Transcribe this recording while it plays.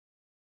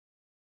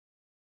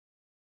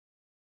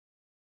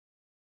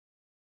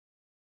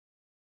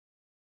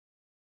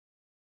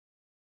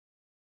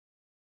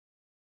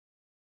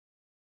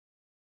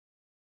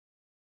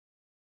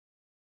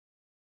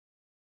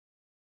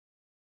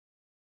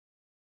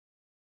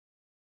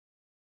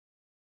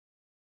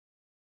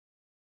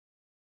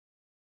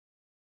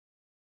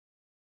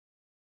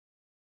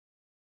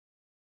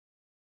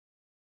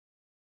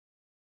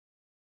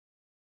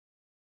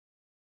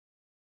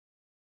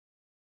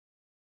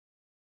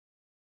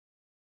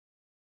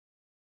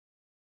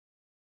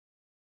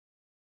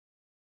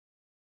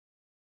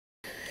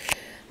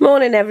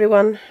Morning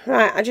everyone.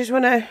 Right, I just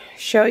want to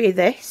show you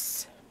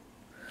this.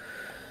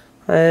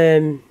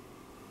 I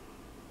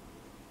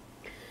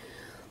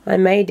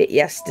made it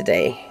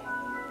yesterday,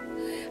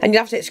 and you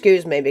have to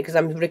excuse me because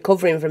I'm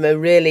recovering from a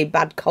really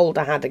bad cold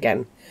I had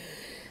again.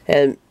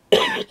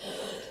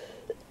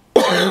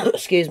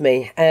 Excuse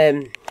me.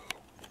 And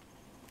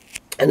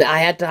I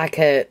had like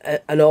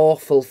an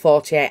awful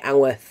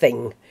 48-hour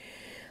thing,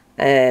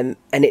 and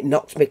it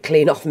knocked me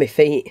clean off my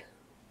feet.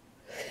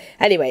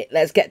 Anyway,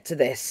 let's get to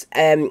this.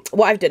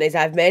 What I've done is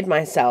I've made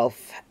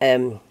myself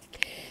a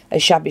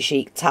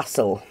shabby-chic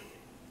tassel.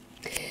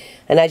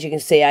 And as you can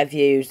see, I've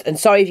used... And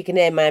sorry if you can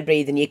hear my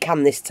breathing, you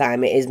can this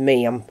time. It is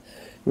me. I'm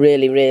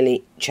really,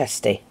 really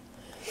chesty.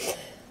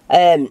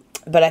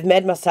 But I've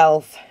made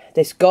myself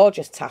this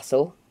gorgeous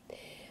tassel.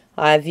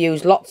 I've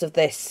used lots of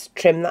this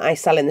trim that I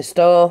sell in the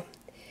store.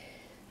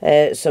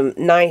 Some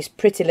nice,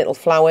 pretty little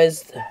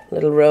flowers,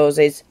 little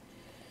roses.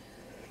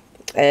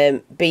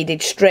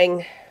 Beaded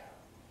string.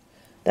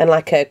 Then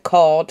like a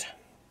cord.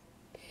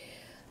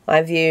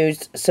 I've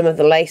used some of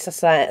the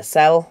lace I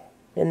sell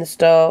in the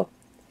store.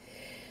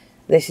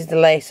 This is the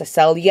lace I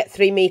sell. You get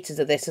 3 meters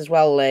of this as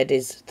well,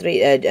 ladies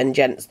and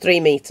gents. 3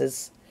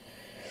 meters.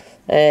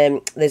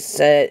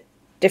 There's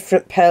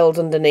different pearls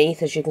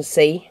underneath, as you can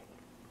see.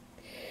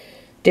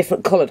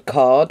 Different coloured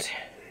cord.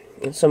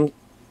 And some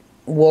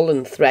wool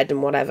and thread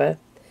and whatever.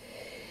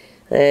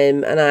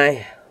 And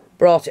I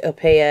brought it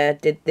up here,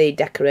 did the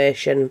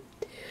decoration.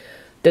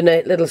 Done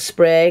a little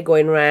spray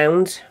going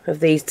round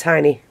of these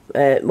tiny,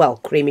 well,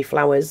 creamy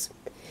flowers.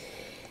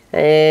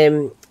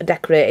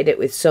 Decorated it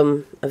with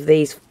some of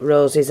these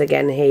roses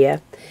again here.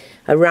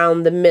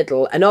 Around the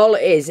middle. And all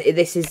it is,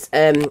 this is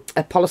a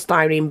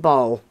polystyrene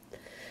ball.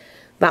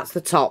 That's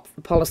the top,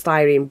 the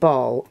polystyrene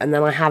ball. And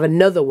then I have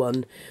another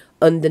one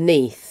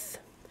underneath.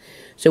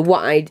 So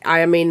what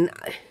I mean,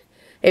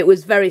 it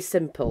was very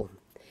simple.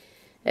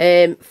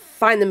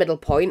 Find the middle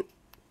point.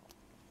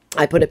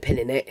 I put a pin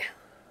in it,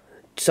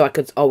 so I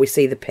could always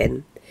see the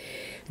pin.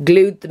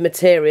 Glued the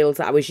materials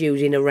that I was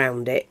using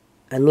around it,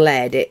 and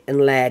layered it,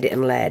 and layered it,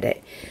 and layered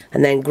it.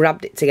 And then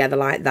grabbed it together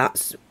like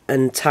that,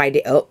 and tied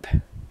it up.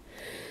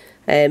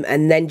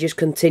 And then just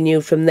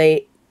continued from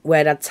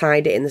where I'd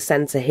tied it in the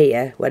centre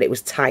here, where it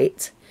was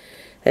tight.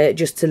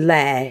 Just to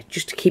layer,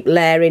 just to keep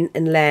layering,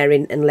 and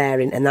layering, and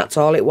layering. And that's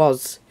all it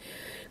was.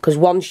 Because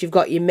once you've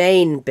got your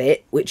main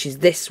bit, which is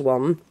this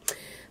one,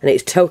 and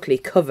it's totally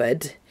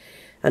covered,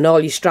 and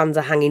all your strands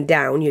are hanging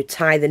down, you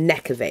tie the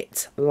neck of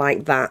it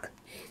like that,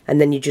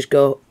 and then you just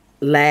go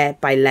layer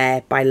by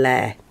layer by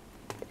layer.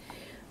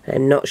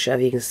 I'm not sure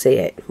if you can see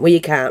it. Well, you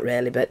can't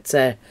really, but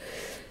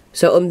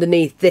so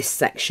underneath this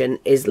section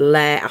is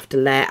layer after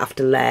layer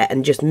after layer,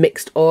 and just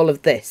mixed all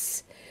of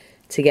this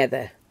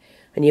together,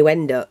 and you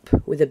end up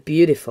with a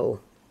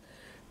beautiful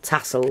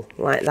tassel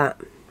like that.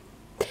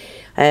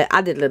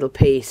 Added a little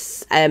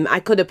piece. I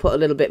could have put a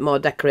little bit more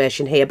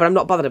decoration here, but I'm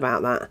not bothered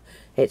about that.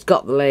 It's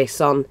got the lace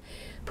on.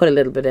 Put a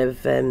little bit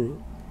of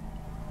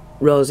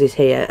roses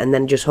here, and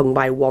then just hung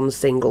by one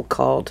single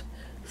cord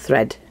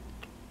thread.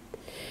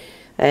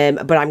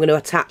 But I'm going to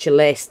attach a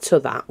lace to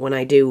that when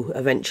I do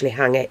eventually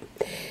hang it.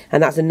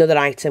 And that's another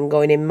item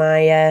going in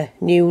my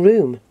new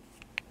room.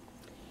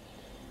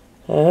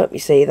 I hope you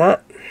see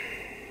that.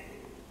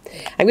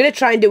 I'm going to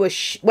try and do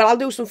well, I'll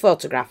do some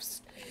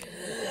photographs.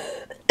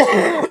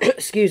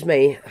 Excuse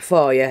me,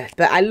 for you.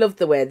 But I love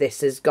the way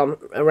this has gone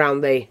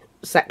around the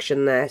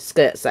section there,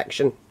 skirt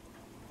section.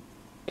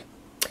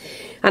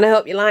 And I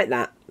hope you like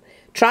that.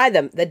 Try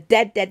them. They're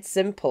dead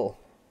simple.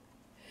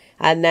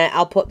 And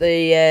I'll put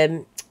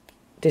the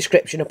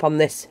description up on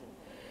this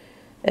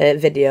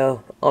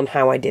video on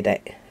how I did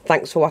it.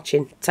 Thanks for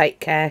watching. Take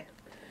care.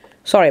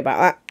 Sorry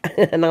about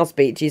that. And I'll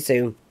speak to you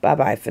soon. Bye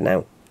bye for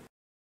now.